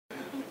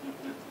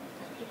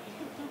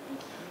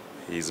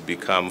He's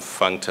become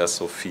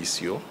functus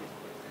officio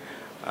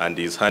and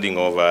is handing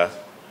over.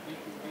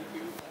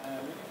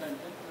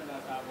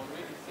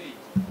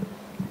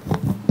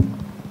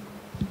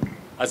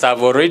 As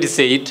I've already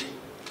said,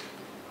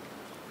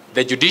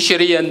 the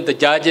judiciary and the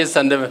judges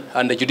and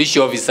the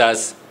judicial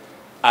officers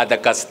are the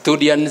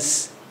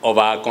custodians of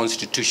our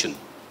Constitution.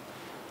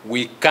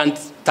 We can't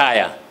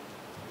tire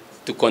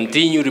to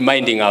continue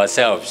reminding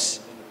ourselves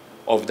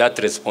of that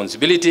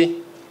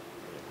responsibility.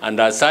 And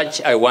as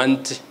such,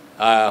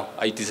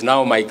 it is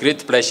now my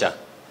great pleasure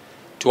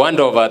to hand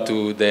over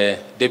to the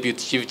Deputy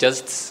Chief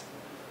Justice,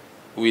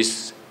 who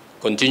is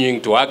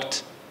continuing to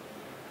act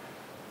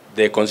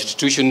the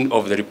Constitution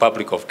of the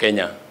Republic of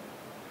Kenya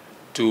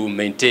to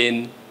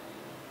maintain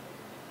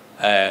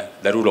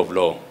the rule of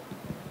law.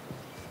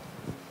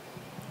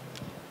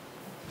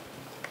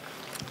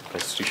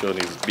 Constitution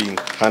is being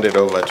handed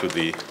over to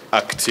the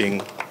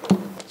acting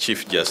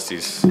Chief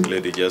Justice,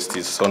 Lady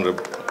Justice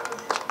Honorable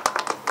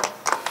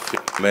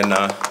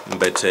Mena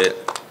Mbete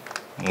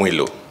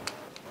Mwilo,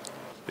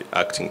 the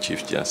acting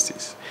Chief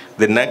Justice.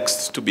 The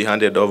next to be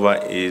handed over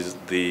is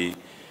the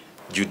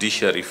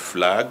judiciary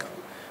flag,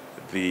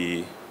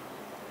 the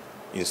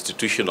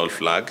institutional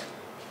flag,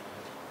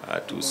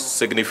 to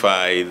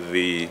signify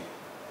the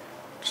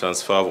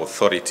transfer of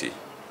authority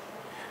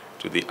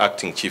to the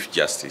acting Chief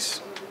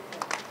Justice.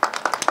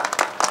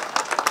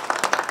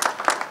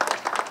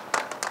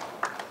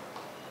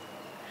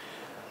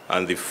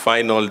 And the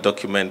final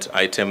document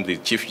item the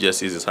Chief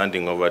Justice is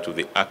handing over to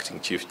the acting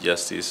Chief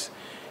Justice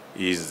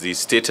is the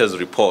status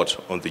report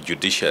on the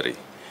judiciary.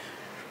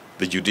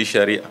 The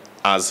judiciary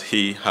as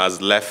he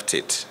has left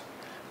it,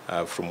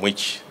 from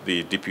which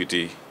the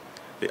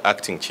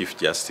acting Chief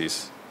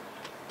Justice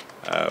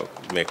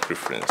make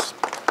reference.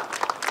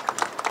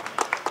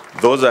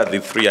 Those are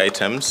the three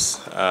items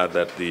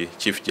that the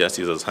Chief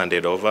Justice has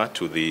handed over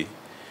to the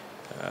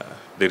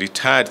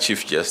retired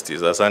Chief Justice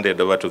has handed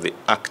over to the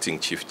acting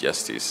Chief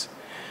Justice.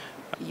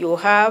 You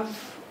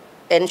have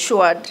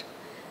ensured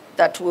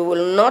that we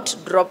will not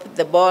drop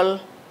the ball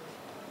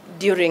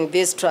during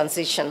this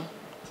transition.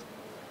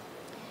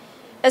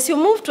 As you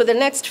move to the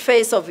next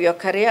phase of your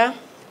career,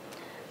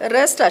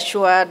 rest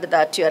assured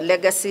that your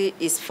legacy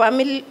is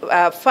firmly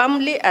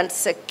and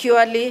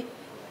securely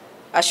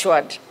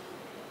assured.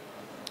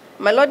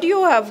 My Lord,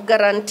 you have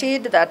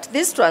guaranteed that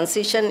this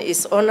transition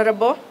is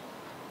honorable,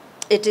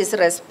 it is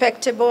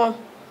respectable,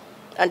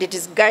 and it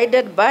is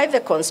guided by the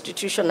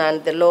Constitution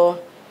and the law,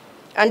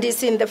 and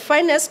is in the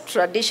finest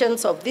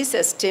traditions of this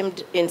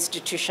esteemed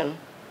institution.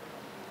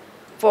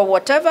 For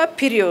whatever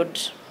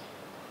period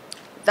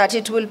that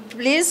it will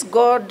please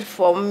God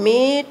for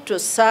me to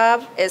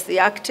serve as the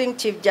acting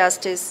Chief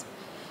Justice,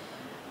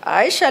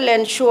 I shall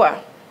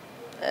ensure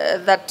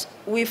that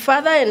we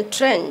further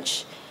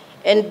entrench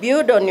and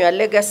build on your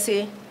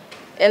legacy,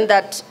 and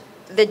that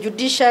the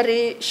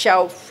judiciary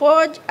shall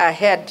forge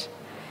ahead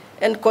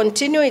and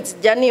continue its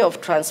journey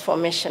of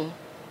transformation.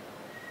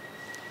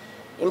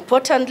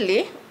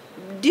 Importantly,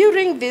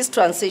 during this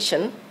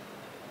transition,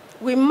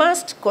 we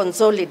must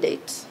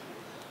consolidate,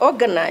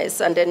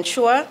 organize, and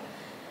ensure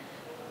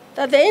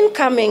that the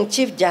incoming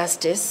Chief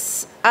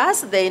Justice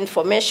has the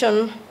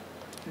information,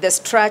 the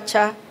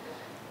structure,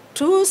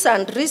 tools,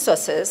 and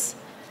resources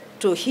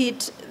to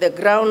hit the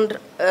ground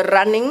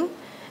running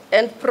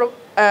and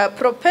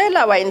propel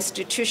our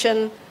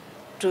institution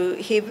to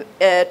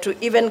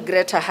even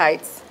greater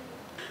heights.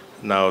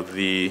 Now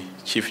the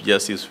Chief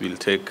Justice will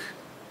take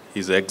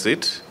his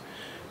exit.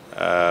 He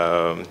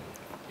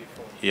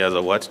has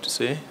a word to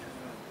say,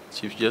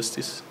 Chief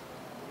Justice.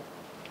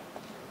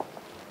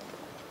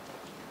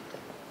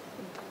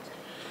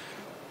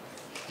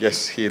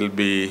 Yes,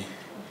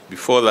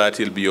 before that,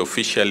 he'll be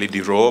officially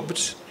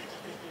derobed.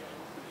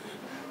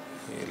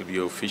 He'll be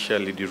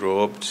officially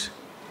derobed.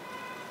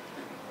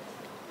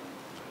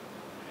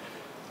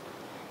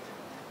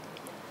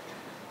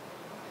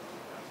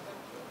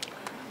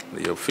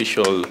 The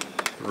official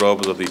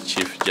robes of the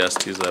Chief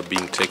Justice are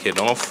being taken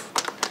off.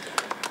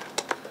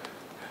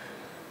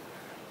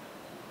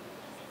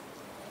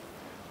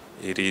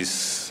 It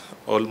is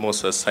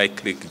almost a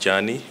cyclic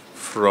journey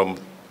from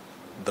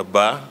the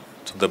bar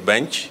to the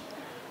bench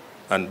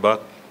and back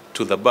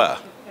to the bar,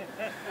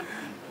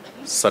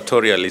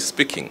 sartorially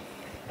speaking.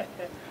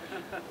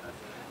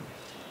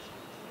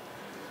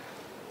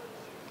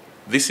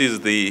 This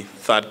is the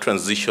third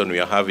transition we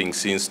are having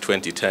since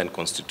 2010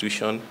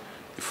 Constitution.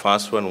 The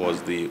first one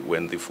was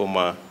when the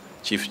former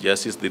Chief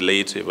Justice, the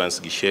late Evans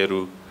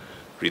Gisheru,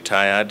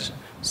 retired,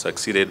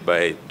 succeeded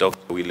by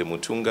Dr. William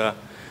Mutunga,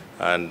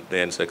 and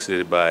then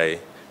succeeded by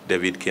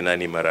David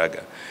Kenani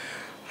Maraga.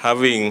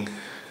 Having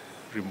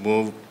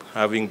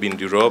been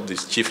derobed,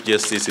 this Chief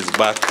Justice is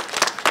back,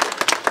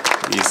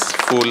 his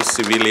full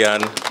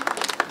civilian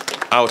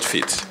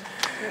outfit.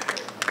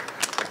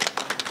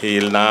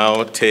 He'll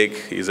now take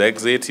his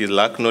exit. He'll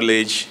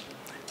acknowledge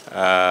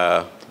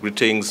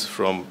greetings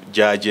from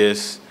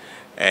judges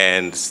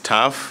and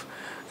staff,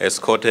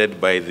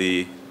 escorted by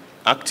the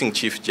acting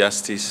Chief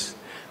Justice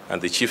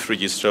and the Chief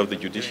Registrar of the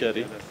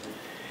Judiciary.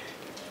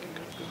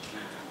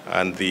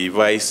 and the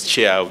Vice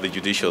Chair of the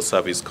Judicial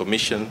Service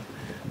Commission,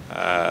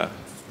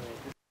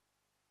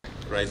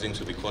 rising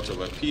to the Court of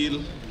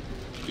Appeal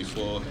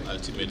before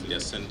ultimately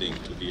ascending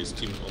to the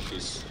esteemed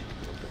office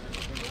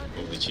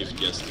of the Chief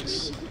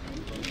Justice.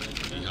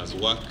 He has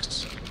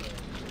worked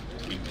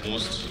with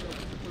most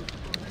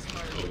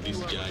of these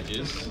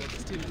judges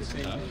and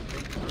staff.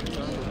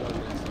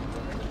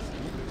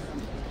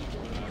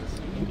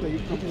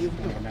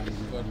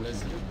 God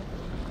bless you.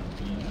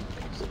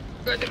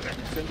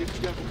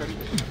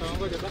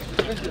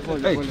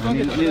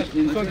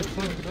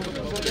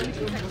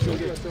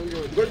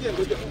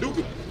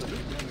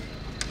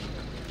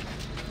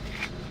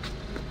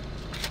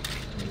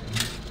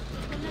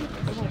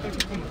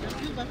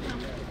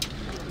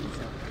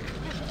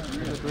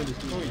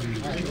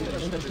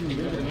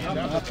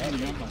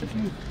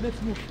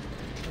 Let's move.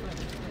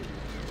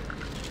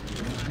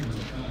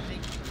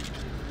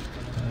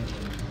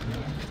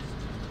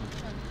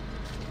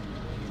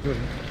 Good.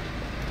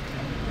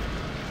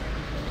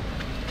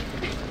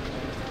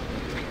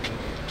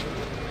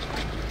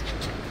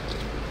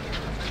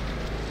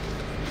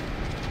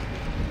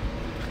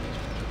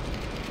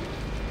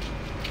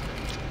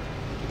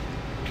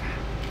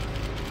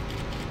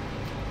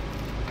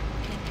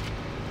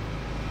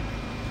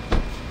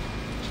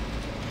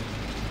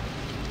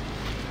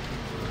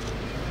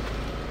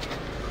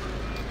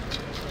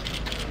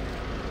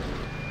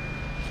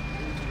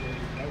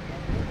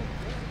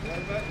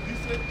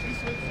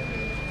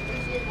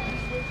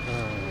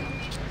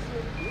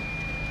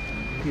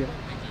 Here.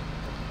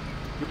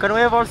 You can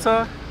wave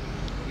also.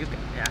 You can,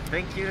 yeah,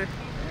 thank you.